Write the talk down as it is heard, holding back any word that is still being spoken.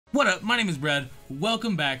What up? My name is Brad.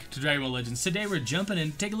 Welcome back to Dragon Ball Legends. Today we're jumping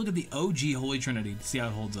in to take a look at the OG Holy Trinity to see how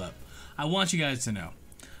it holds up. I want you guys to know,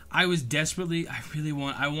 I wanted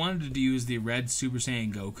to use the red Super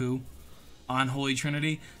Saiyan Goku on Holy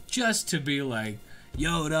Trinity just to be like,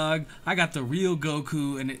 yo dog, I got the real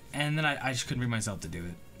Goku, and then I just couldn't bring myself to do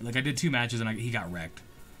it. Like I did 2 matches and he got wrecked.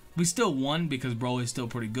 We still won because Broly's still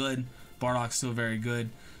pretty good, Bardock's still very good,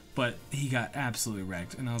 but he got absolutely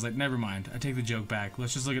wrecked, and I was like, never mind, I take the joke back.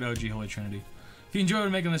 Let's just look at OG Holy Trinity. If you enjoy what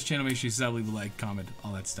I'm making on this channel, make sure you sub, leave a like, comment,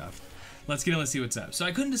 all that stuff. Let's get in, let's see what's up. So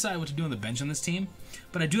I couldn't decide what to do on the bench on this team,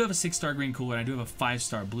 but I do have a 6-star green cooler, and I do have a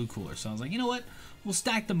 5-star blue cooler, so I was like, you know what, we'll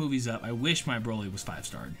stack the movies up. I wish my Broly was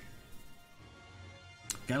 5-starred.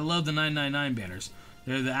 Gotta love the 999 banners.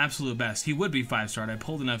 They're the absolute best. He would be 5-starred. I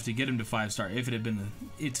pulled enough to get him to 5-star if it had been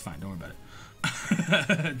the... It's fine, don't worry about it.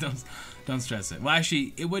 Don't stress it. Well,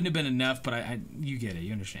 actually, it wouldn't have been enough, but you get it.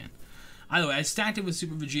 You understand. Either way, I stacked it with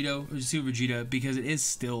Super Vegeta because it is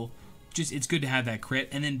still just, it's good to have that crit.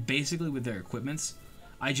 And then basically with their equipments,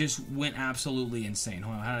 I just went absolutely insane.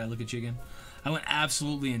 Hold on, how did I look at you again? I went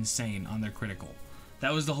absolutely insane on their critical.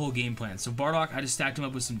 That was the whole game plan. So Bardock, I just stacked him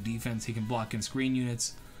up with some defense. He can block in screen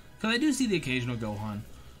units. Because I do see the occasional Gohan.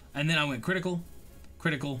 And then I went critical,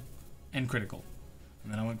 critical, and critical.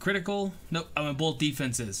 And then I went critical. Nope, I went both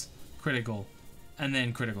defenses. Critical, and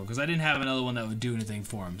then critical. Because I didn't have another one that would do anything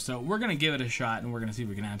for him. So we're going to give it a shot, and we're going to see if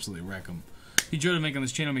we can absolutely wreck him. If you enjoyed what I make on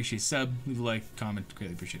this channel, make sure you sub, leave a like, comment,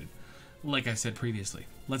 greatly appreciated. Like I said previously,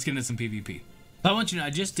 let's get into some PvP. I want you to know, I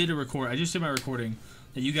just did my recording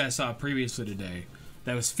that you guys saw previously today.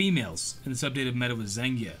 That was females in this updated meta with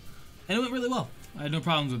Zengia. And it went really well. I had no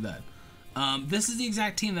problems with that. This is the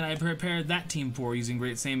exact team that I prepared that team for using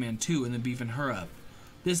Great Saiyaman 2 and then beefing her up.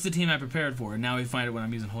 This is the team I prepared for, and now we find it when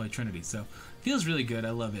I'm using Holy Trinity. So, feels really good.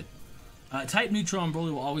 I love it. Type Neutral on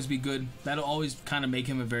Broly will always be good. That'll always kind of make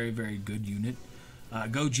him a very, very good unit.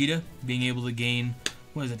 Gogeta, being able to gain,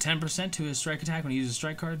 what is it, 10% to his strike attack when he uses a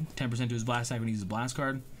strike card, 10% to his blast attack when he uses a blast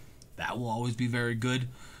card. That will always be very good.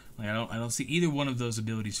 Like I don't see either one of those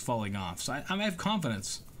abilities falling off. So I have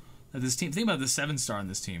confidence that this team. Think about the 7-star on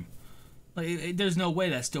this team. Like there's no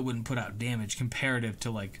way that still wouldn't put out damage comparative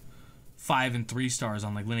to like 5 and 3 stars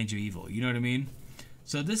on like Lineage of Evil. You know what I mean?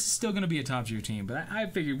 So this is still going to be a top tier team, but I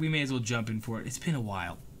figured we may as well jump in for it. It's been a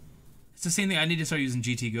while. It's the same thing. I need to start using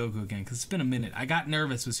GT Goku again because it's been a minute. I got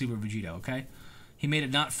nervous with Super Vegeta. Okay, he made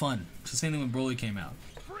it not fun. It's the same thing when Broly came out,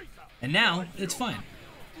 and now it's fine.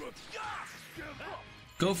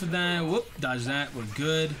 Go for that. Whoop, dodge that. We're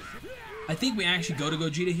good. I think we actually go to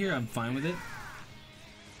Gogeta here. I'm fine with it.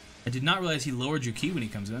 I did not realize he lowered your ki when he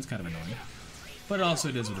comes in. That's kind of annoying. But it also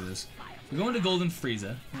is what it is. We're going to Golden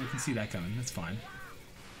Frieza. I can see that coming. That's fine.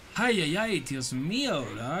 Hi-ya-ya, Dios mío,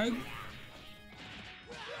 dog.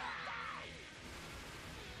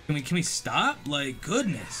 Can we stop? Like,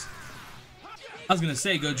 goodness. I was going to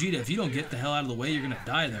say, Gogeta, if you don't get the hell out of the way, you're going to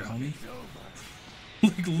die there, homie.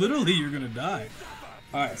 Like, literally, you're going to die.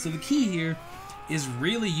 Alright, so the key here is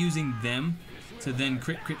really using them to then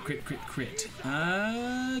crit.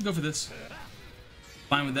 Go for this.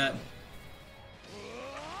 Fine with that.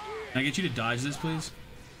 Can I get you to dodge this, please?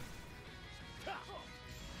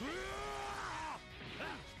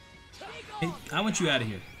 Hey, I want you out of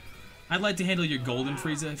here. I'd like to handle your Golden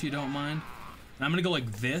Frieza if you don't mind. And I'm gonna go like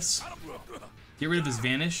this. Get rid of his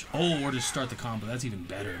Vanish. Oh, or just start the combo. That's even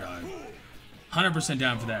better, dog. 100%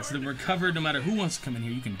 down for that. So that we're covered no matter who wants to come in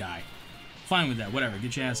here, you can die. Fine with that. Whatever.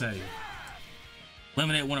 Get your ass out of here.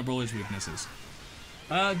 Eliminate one of Broly's weaknesses.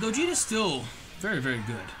 Gogeta's still very, very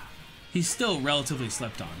good. He's still relatively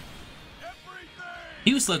slept on.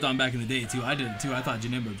 He was slept on back in the day, too. I did it, too. I thought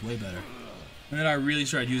Janemba was way better. And then I really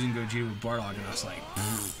started using Gogeta with Bardock, and I was like,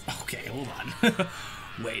 okay, hold on.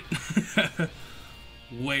 Wait.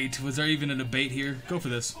 Wait, was there even a debate here? Go for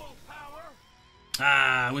this.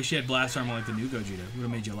 Ah, I wish you had Blast Armor like the new Gogeta. Would have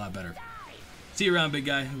made you a lot better. See you around, big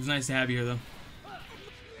guy. It was nice to have you here, though.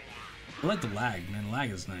 I like the lag, man. The lag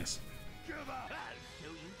is nice.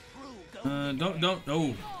 Don't.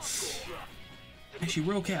 Oh. Actually,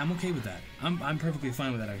 we're okay. I'm okay with that. I'm perfectly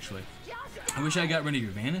fine with that, actually. I wish I got rid of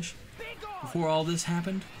your Vanish before all this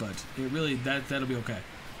happened, but it really, that'll be okay.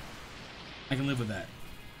 I can live with that.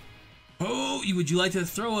 Oh, would you like to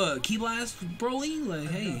throw a Ki Blast, Broly?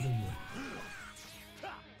 Like, hey.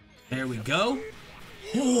 There we go.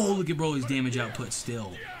 Oh, look at Broly's damage output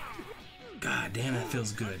still. God damn, that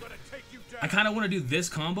feels good. I kind of want to do this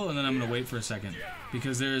combo, and then I'm going to wait for a second.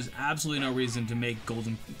 Because there's absolutely no reason to make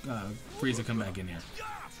Golden Frieza come back in here.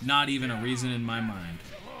 Not even a reason in my mind.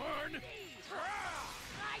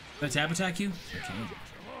 Did I tap attack you? Okay.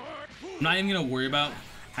 I'm not even going to worry about...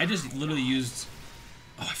 I just literally used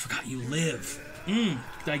Oh, I forgot you live. Did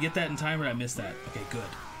I get that in time or did I miss that? Okay, good.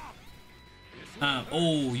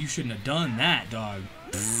 Oh, you shouldn't have done that, dog.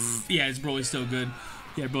 Yeah, his Broly's still good.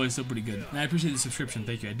 Yeah, Broly's still pretty good. And I appreciate the subscription.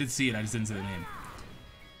 Thank you. I did see it. I just didn't say the name.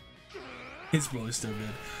 His Broly's still good.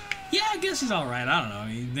 Yeah, I guess he's alright. I don't know.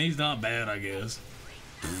 He's not bad, I guess.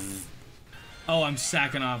 Oh, I'm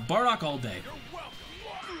sacking off Bardock all day.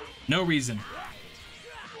 No reason.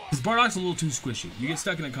 Because Bardock's a little too squishy. You get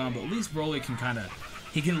stuck in a combo. At least Broly can kind of...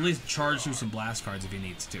 He can at least charge through some blast cards if he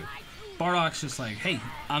needs to. Bardock's just like, hey,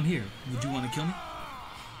 I'm here. Would you want to kill me?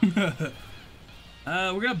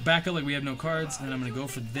 We're going to back up like we have no cards. And I'm going to go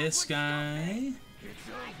for this guy.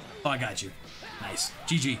 Oh, I got you. Nice.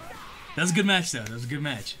 GG. That was a good match, though. That was a good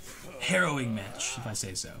match. Harrowing match, if I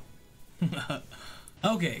say so.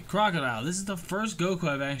 Okay, Crocodile. This is the first Goku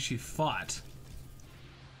I've actually fought.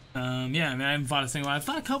 Yeah, I mean, I haven't fought a single one. I've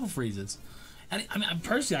fought a couple Friezas. And, I mean,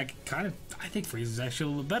 personally, I think Frieza's actually a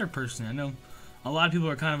little better personally. I know a lot of people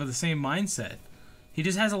are kind of of the same mindset. He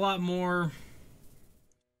just has a lot more...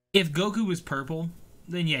 If Goku was purple,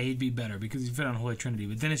 then yeah, he'd be better because he'd fit on Holy Trinity.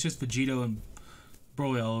 But then it's just Vegito and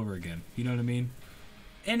Broly all over again. You know what I mean?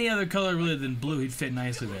 Any other color really than blue, he'd fit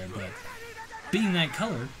nicely there. But being that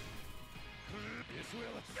color,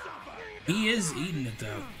 he is eating it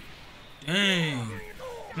though. Dang.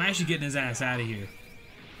 I'm actually getting his ass out of here.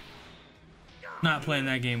 Not playing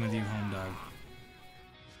that game with you, home dog.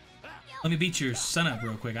 Let me beat your son up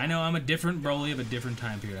real quick. I know I'm a different Broly of a different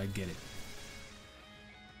time period. I get it.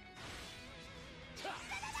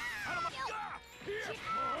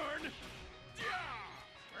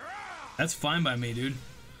 That's fine by me, dude.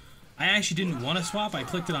 I actually didn't want to swap. I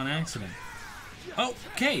clicked it on accident. Oh,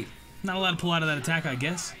 okay. Not allowed to pull out of that attack, I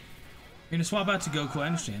guess. You're going to swap out to Goku, I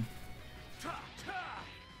understand.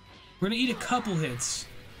 We're going to eat a couple hits.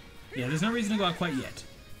 Yeah, there's no reason to go out quite yet.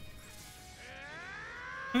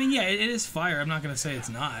 I mean, yeah, it is fire. I'm not going to say it's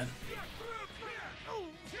not.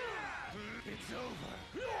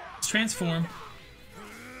 Let's transform.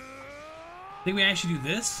 I think we actually do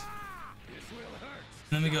this.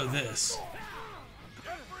 And then we go this.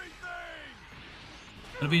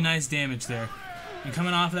 It'll be nice damage there. And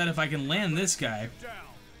coming off of that, if I can land this guy...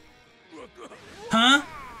 Huh?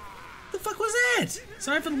 The fuck was that?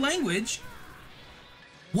 Sorry for the language.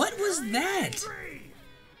 What was that?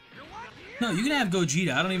 No, you can have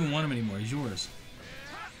Gogeta. I don't even want him anymore. He's yours.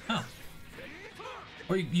 Oh.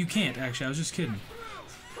 Or you can't, actually. I was just kidding.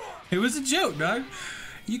 It was a joke, dog.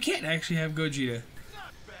 You can't actually have Gogeta.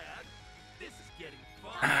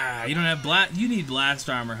 Ah, you don't have blast. You need blast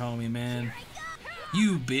armor, homie, man.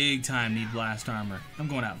 You big time need blast armor. I'm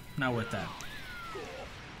going out. Not worth that.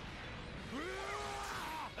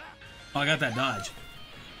 Oh, I got that dodge.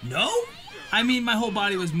 No? I mean, my whole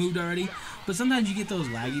body was moved already. But sometimes you get those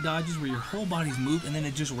laggy dodges where your whole body's moved and then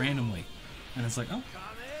it just randomly. And it's like, oh.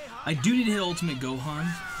 I do need to hit Ultimate Gohan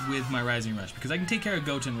with my Rising Rush because I can take care of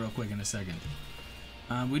Goten real quick in a second.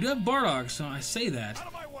 We do have Bardock, so I say that.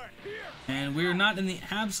 And we're not in the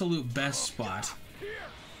absolute best spot.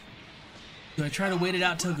 Do I try to wait it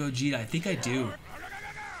out till Gogeta? I think I do.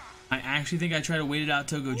 I actually think I try to wait it out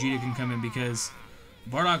till Gogeta can come in because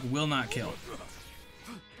Bardock will not kill.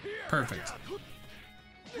 Perfect.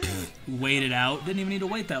 Wait it out. Didn't even need to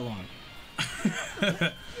wait that long.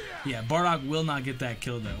 Yeah, Bardock will not get that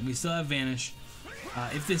kill though. We still have Vanish.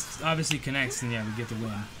 If this obviously connects, then yeah, we get the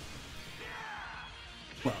win.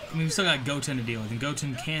 Well, I mean, we still got Goten to deal with, and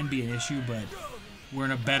Goten can be an issue, but we're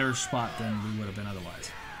in a better spot than we would have been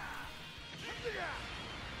otherwise.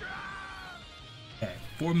 Okay,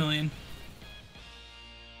 4 million.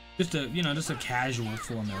 Just a, you know, just a casual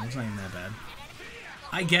 4 million. It's not even that bad.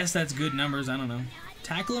 I guess that's good numbers. I don't know.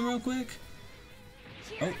 Tackle him real quick.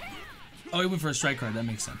 Oh, he went for a strike card. That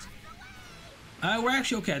makes sense. We're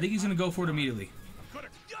actually okay. I think he's gonna go for it immediately.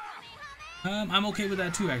 I'm okay with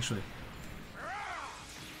that too, actually.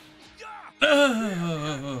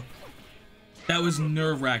 That was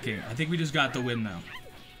nerve-wracking. I think we just got the win now.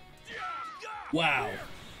 Wow.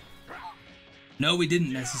 No, we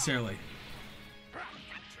didn't necessarily.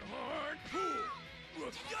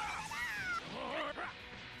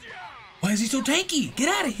 Why is he so tanky? Get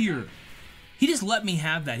out of here. He just let me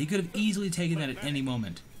have that. He could have easily taken that at any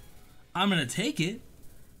moment. I'm going to take it.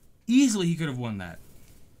 Easily he could have won that.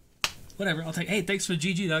 Whatever, I'll take... Hey, thanks for the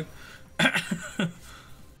GG, dog.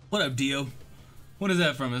 What up, Dio? What is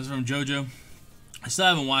that from? Is it from JoJo? I still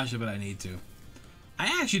haven't watched it, but I need to.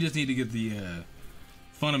 I actually just need to get the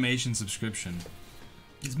Funimation subscription.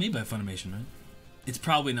 It's made by Funimation, right? It's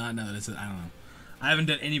probably not. No, that's it. I don't know. I haven't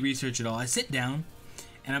done any research at all. I sit down,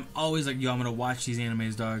 and I'm always like, yo, I'm going to watch these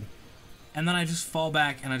animes, dog. And then I just fall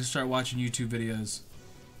back, and I just start watching YouTube videos.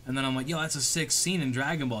 And then I'm like, yo, that's a sick scene in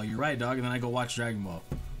Dragon Ball. You're right, dog. And then I go watch Dragon Ball.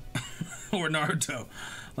 Or Naruto.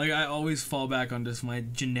 Like, I always fall back on just my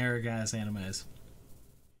generic-ass animes.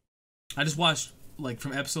 I just watched, like,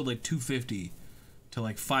 from episode, like, 250 to,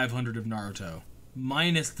 like, 500 of Naruto.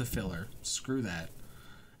 Minus the filler. Screw that.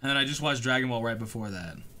 And then I just watched Dragon Ball right before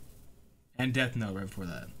that. And Death Note right before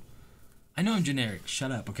that. I know I'm generic.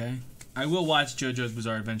 Shut up, okay? I will watch JoJo's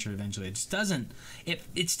Bizarre Adventure eventually. It just doesn't...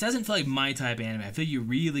 It doesn't feel like my type of anime. I feel you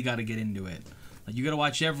really got to get into it. Like, you got to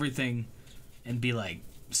watch everything and be, like,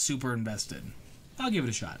 super invested. I'll give it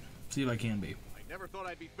a shot. See if I can be. I never thought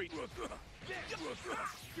I'd be beaten.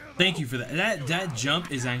 Thank you for that. That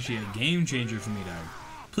jump is actually a game changer for me, dog.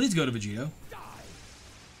 Please go to Vegito.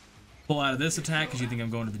 Pull out of this attack because you think I'm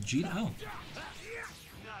going to Vegeta. Oh.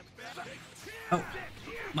 Oh.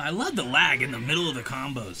 I love the lag in the middle of the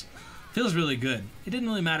combos. Feels really good. It didn't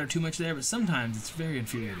really matter too much there, but sometimes it's very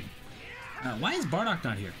infuriating. Why is Bardock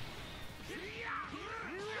not here?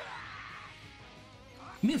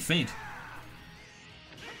 Give me a feint.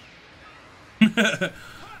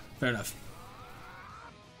 Fair enough.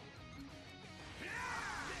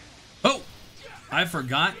 Oh! I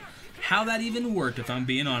forgot how that even worked, if I'm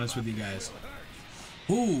being honest with you guys.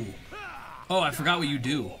 Ooh. Oh, I forgot what you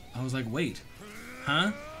do. I was like, wait.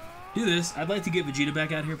 Huh? Do this. I'd like to get Vegeta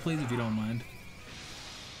back out here, please, if you don't mind.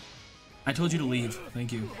 I told you to leave.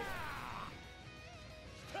 Thank you.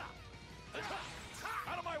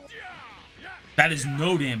 That is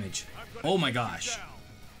no damage. Oh my gosh.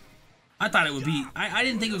 I thought it would be... I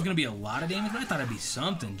didn't think it was going to be a lot of damage, but I thought it'd be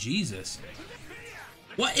something. Jesus.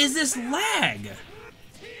 What is this lag?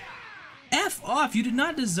 F off. You did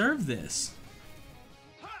not deserve this.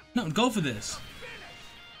 No, go for this.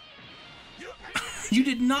 You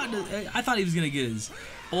did not... I thought he was going to get his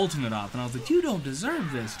ultimate off, and I was like, you don't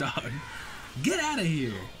deserve this, dog. Get out of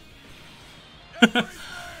here.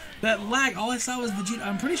 That lag, all I saw was Vegeta.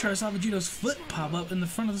 I'm pretty sure I saw Vegeto's foot pop up in the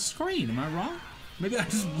front of the screen. Am I wrong? Maybe I'm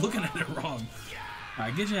just looking at it wrong.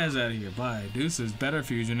 Alright, get your ass out of here. Bye. Deuces. Better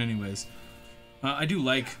fusion anyways. I do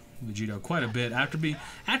like Vegito quite a bit. After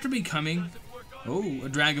becoming a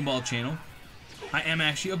Dragon Ball channel, I am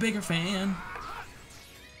actually a bigger fan.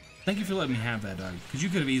 Thank you for letting me have that, dog. Because you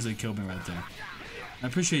could have easily killed me right there. I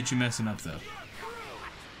appreciate you messing up, though.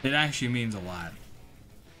 It actually means a lot.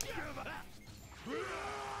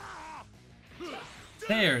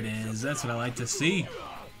 There it is. That's what I like to see.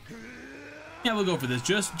 Yeah, we'll go for this.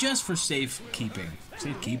 Just for safe keeping.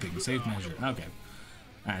 Safe keeping. Safe measure. Okay.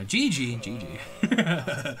 Alright,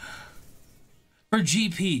 GG. For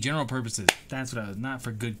GP, general purposes. That's what I was... Not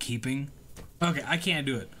for good keeping. Okay, I can't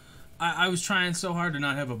do it. I was trying so hard to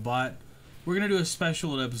not have a bot. We're going to do a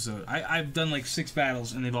special episode. I've done like 6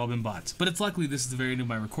 battles, and they've all been bots. But it's luckily this is the very end of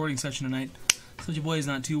my recording session tonight, so your boy is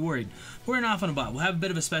not too worried. We're off on a bot. We'll have a bit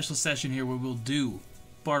of a special session here where we'll do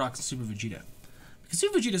Bardock and Super Vegeta. Because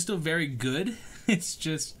Super Vegeta is still very good. It's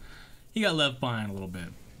just, he got left behind a little bit.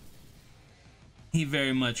 He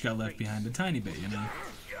very much got left behind a tiny bit, you know.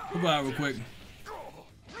 We'll go out real quick.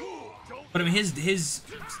 But I mean, his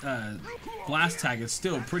blast tag is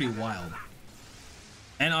still pretty wild.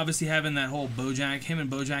 And obviously having that whole Bojack, him and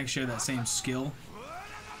Bojack share that same skill.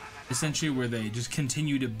 Essentially where they just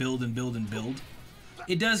continue to build and build and build.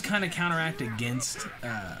 It does kind of counteract against,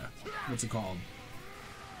 what's it called?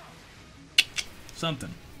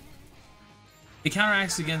 Something. It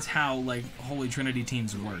counteracts against how, like, Holy Trinity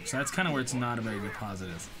teams work. So that's kind of where it's not a very good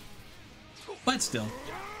positive. But still.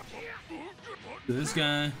 This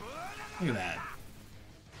guy. Look at that.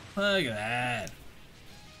 Look at that.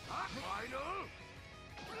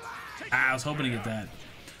 I was hoping to get that.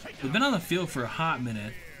 We've been on the field for a hot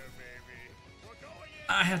minute.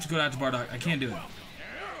 I have to go out to Bardock. I can't do it.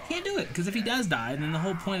 Can't do it, because if he does die, then the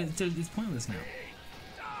whole point is pointless now.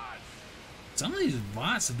 Some of these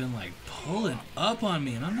bots have been like pulling up on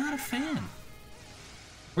me, and I'm not a fan.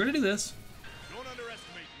 We're gonna do this. Don't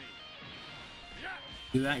underestimate me.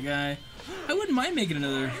 Do that guy. I wouldn't mind making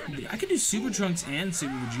another. I could do Super Trunks and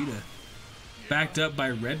Super Vegeta, backed up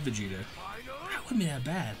by Red Vegeta. That wouldn't be that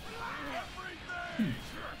bad.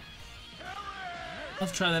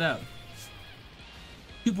 Let's try that out.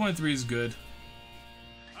 2.3 is good.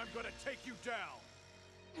 I'm gonna take you down.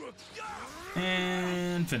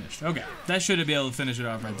 And finished. Okay, that should have been able to finish it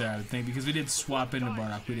off right there, I would think, because we did swap into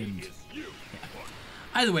Bardock. We didn't. Yeah.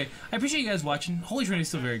 Either way, I appreciate you guys watching. Holy Trinity is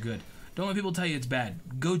still very good. Don't let people tell you it's bad.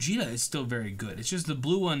 Gogeta is still very good. It's just the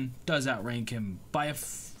blue one does outrank him by a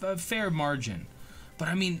fair margin. But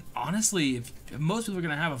I mean, honestly, if most people are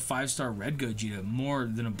going to have a 5-star red Gogeta more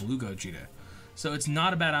than a blue Gogeta. So it's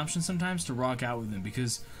not a bad option sometimes to rock out with him,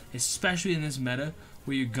 because especially in this meta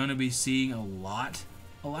where you're going to be seeing a lot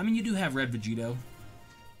Oh, I mean, you do have Red Vegito,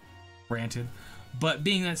 granted. But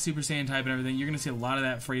being that Super Saiyan type and everything, you're going to see a lot of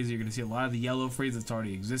that Frieza. You're going to see a lot of the yellow Frieza that's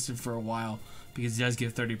already existed for a while because he does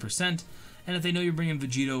give 30%. And if they know you're bringing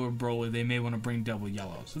Vegito or Broly, they may want to bring double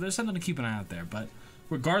yellow. So there's something to keep an eye out there. But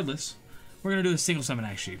regardless, we're going to do a single summon,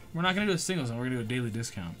 actually. We're not going to do a single summon. We're going to do a daily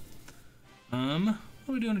discount. What are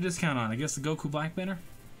we doing a discount on? I guess the Goku Black banner?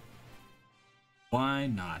 Why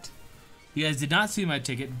not? You guys did not see my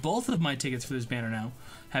ticket. Both of my tickets for this banner now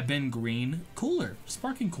have been green cooler.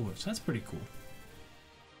 Sparking cooler. So that's pretty cool.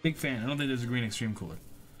 Big fan. I don't think there's a green extreme cooler.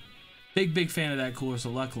 Big fan of that cooler, so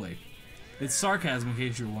luckily. It's sarcasm in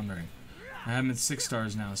case you're wondering. I have him at 6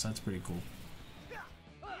 stars now, so that's pretty cool.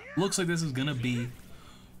 Looks like this is gonna be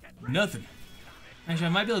nothing. Actually, I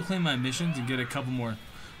might be able to claim my missions and get a couple more.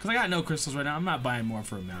 Because I got no crystals right now. I'm not buying more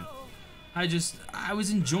for a minute. I was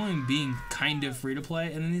enjoying being kind of free to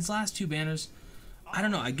play, and then these last 2 banners, I don't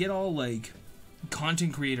know, I get all like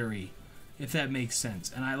content creator-y, if that makes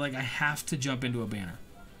sense. And I have to jump into a banner.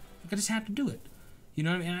 I just have to do it. You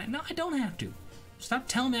know what I mean? No, I don't have to. Stop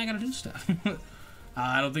telling me I gotta do stuff.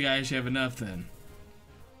 I don't think I actually have enough then.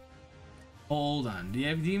 Hold on. Do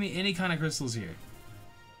you give me any kind of crystals here?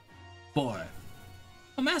 Boy.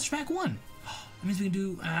 Oh, Master Pack 1. That means we can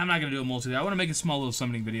do... I'm not going to do a multi there. I want to make a small little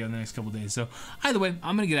summoning video in the next couple days. So, either way,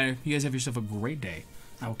 I'm going to get out of here. You guys have yourself a great day.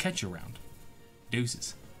 I will catch you around.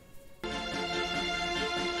 Deuces.